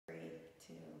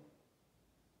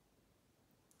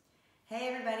Hey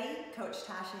everybody, Coach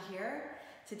Tasha here.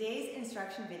 Today's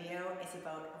instruction video is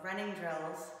about running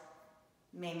drills,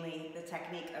 mainly the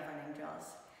technique of running drills.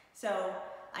 So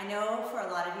I know for a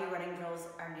lot of you running drills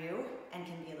are new and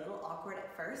can be a little awkward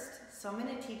at first. So I'm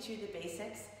going to teach you the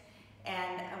basics,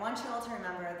 and I want you all to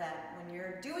remember that when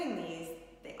you're doing these,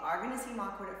 they are going to seem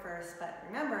awkward at first, but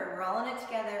remember, we're all in it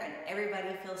together and everybody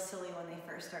feels silly when they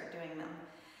first start doing them.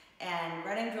 And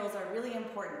running drills are really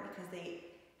important because they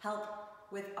help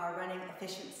with our running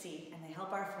efficiency, and they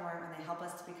help our form, and they help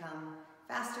us to become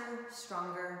faster,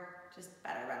 stronger, just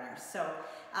better runners. So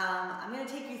I'm going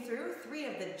to take you through 3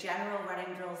 of the general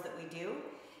running drills that we do,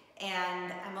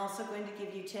 and I'm also going to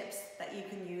give you tips that you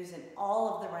can use in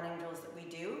all of the running drills that we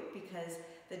do, because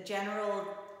the general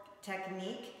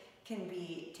technique can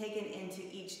be taken into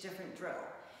each different drill.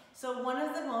 So one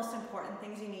of the most important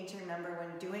things you need to remember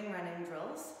when doing running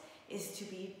drills is to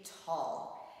be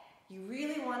tall. You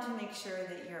really want to make sure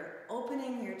that you're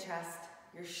opening your chest,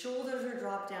 your shoulders are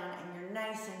dropped down, and you're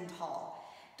nice and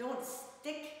tall. Don't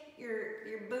stick your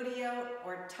booty out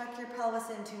or tuck your pelvis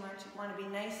in too much. You want to be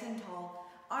nice and tall,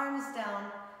 arms down,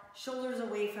 shoulders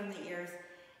away from the ears,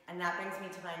 and that brings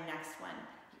me to my next one.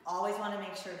 You always want to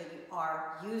make sure that you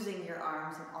are using your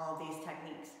arms in all of these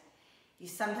techniques. You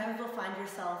sometimes will find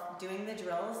yourself doing the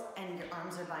drills and your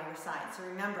arms are by your side. So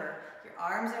remember, your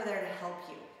arms are there to help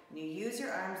you. When you use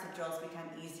your arms, the drills become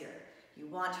easier. You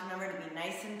want to remember to be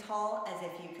nice and tall, as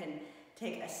if you can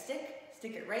take a stick,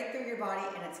 stick it right through your body,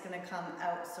 and it's going to come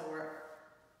out, so we're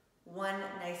one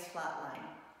nice flat line.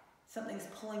 Something's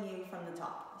pulling you from the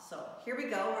top. So here we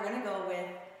go. We're going to go with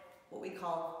what we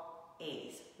call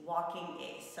A's, walking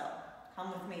A's. So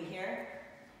come with me here,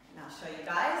 and I'll show you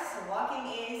guys. So walking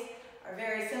A's are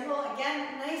very simple.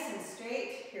 Again, nice and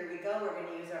straight. Here we go. We're going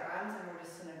to use our arms, and we're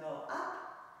just going to go up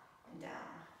and down.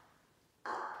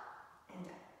 Up and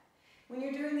down. When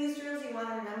you're doing these drills, you want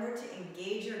to remember to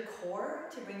engage your core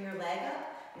to bring your leg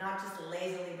up, not just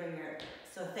lazily bring your,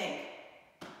 so think,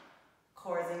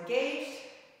 core is engaged,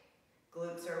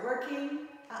 glutes are working,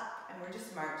 up, and we're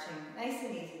just marching, nice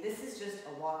and easy. This is just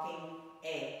a walking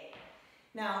A.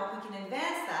 Now, we can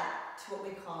advance that to what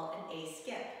we call an A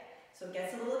skip. So it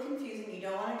gets a little confusing. You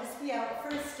don't want to just be out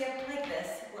for a skip like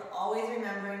this. We're always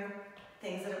remembering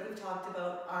things that we've talked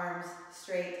about, arms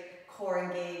straight, core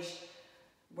engaged,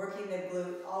 working the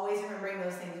glute, always remembering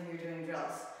those things when you're doing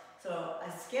drills. So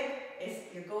a skip is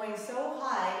you're going so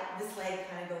high, this leg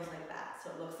kind of goes like that.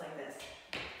 So it looks like this.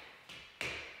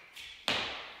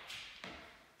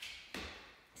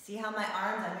 See how my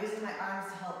arms, I'm using my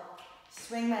arms to help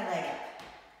swing my leg up.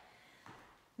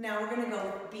 Now we're going to go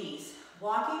with B's.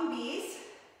 Walking B's,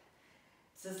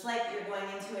 it's just like you're going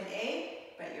into an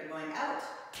A, but you're going out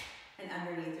and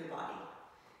underneath your body.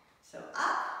 So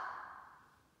up,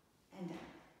 and down,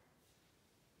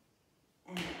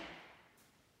 and down,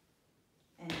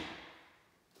 and down.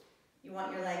 You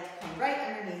want your leg to come right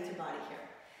underneath your body here.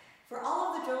 For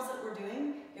all of the drills that we're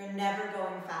doing, you're never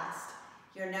going fast.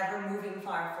 You're never moving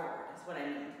far forward, is what I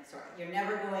mean. Sorry, you're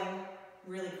never going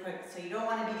really quick. So you don't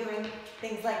want to be doing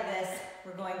things like this.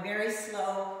 We're going very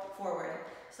slow forward.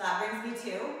 So that brings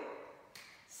me to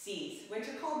C's, which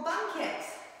are called bum kicks.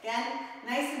 Again,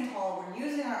 nice and tall. We're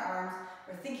using our arms.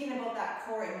 We're thinking about that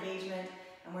core engagement,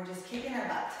 and we're just kicking our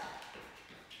butt.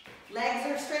 Legs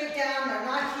are straight down. They're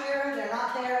not here. They're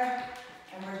not there.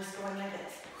 And we're just going like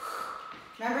this.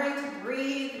 Remembering to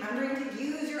breathe. Remembering to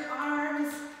use your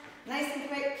arms. Nice and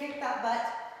quick. Kick that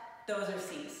butt. Those are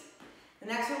C's. The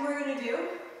next one we're going to do,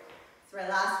 it's my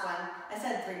last one. I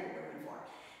said 3, but we're doing 4.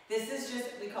 This is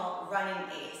just what we call running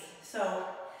A's. So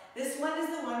this one is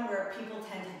the one where people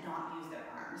tend to not use their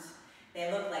arms.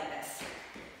 They look like this.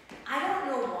 I don't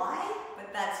know why,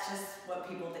 but that's just what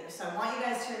people do. So I want you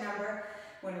guys to remember,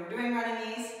 when we're doing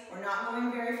running A's, we're not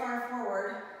going very far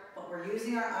forward, but we're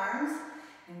using our arms,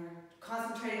 and we're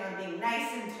concentrating on being nice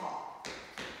and tall.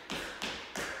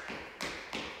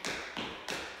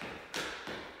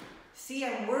 See,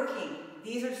 I'm working.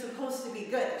 These are supposed to be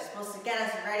good. They're supposed to get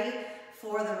us ready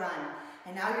for the run.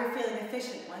 And now you're feeling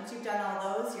efficient. Once you've done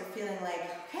all those, you're feeling like,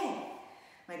 okay,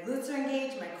 my glutes are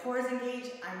engaged, my core is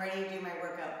engaged, I'm ready to do my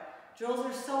workout. Drills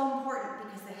are so important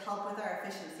because they help with our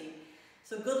efficiency.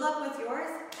 So good luck with yours,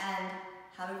 and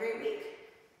have a great week.